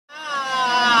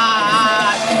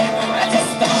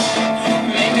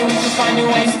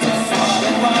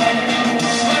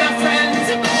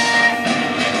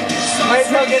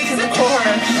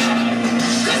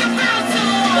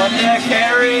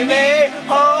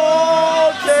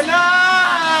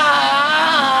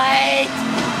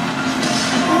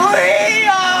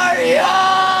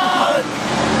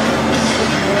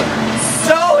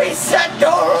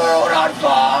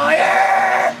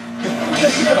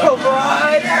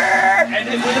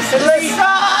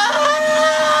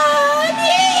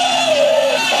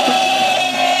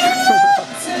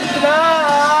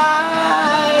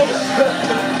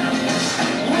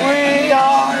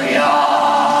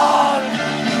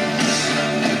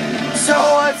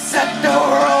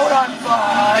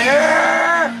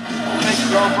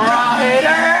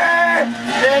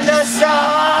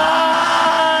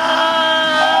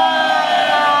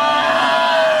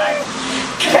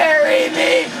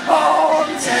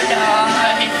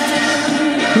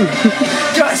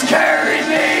Just carry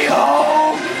me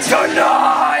home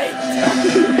tonight.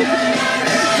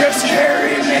 Just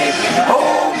carry me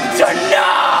home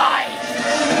tonight.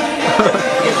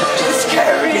 Just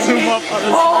carry me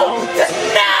home tonight.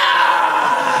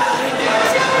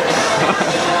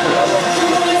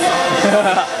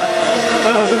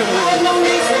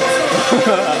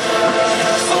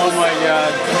 Oh my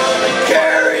god.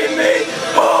 Carry me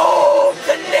home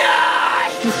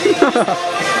tonight.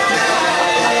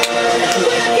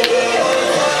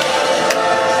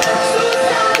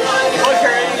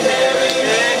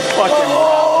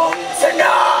 Home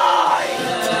tonight.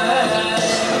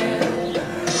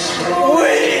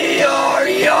 We are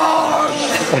young.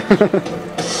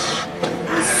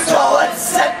 So let's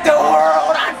set the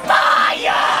world on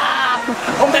fire.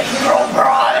 We'll make it grow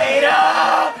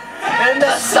brighter in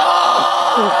the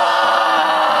sun.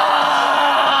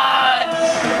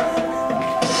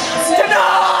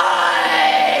 Tonight.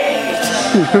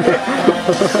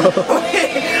 We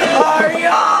are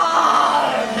young.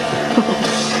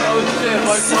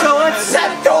 So let's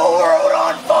set the world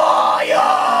on fire.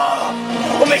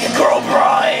 We'll make it grow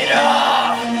brighter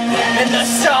in the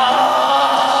sun.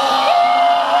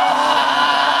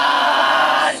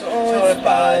 So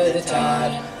by the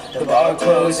time the bar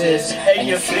closes and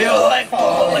you feel like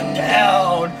falling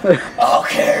down, I'll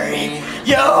carry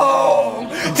you home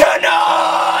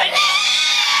tonight.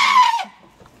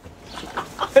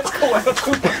 Let's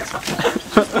go.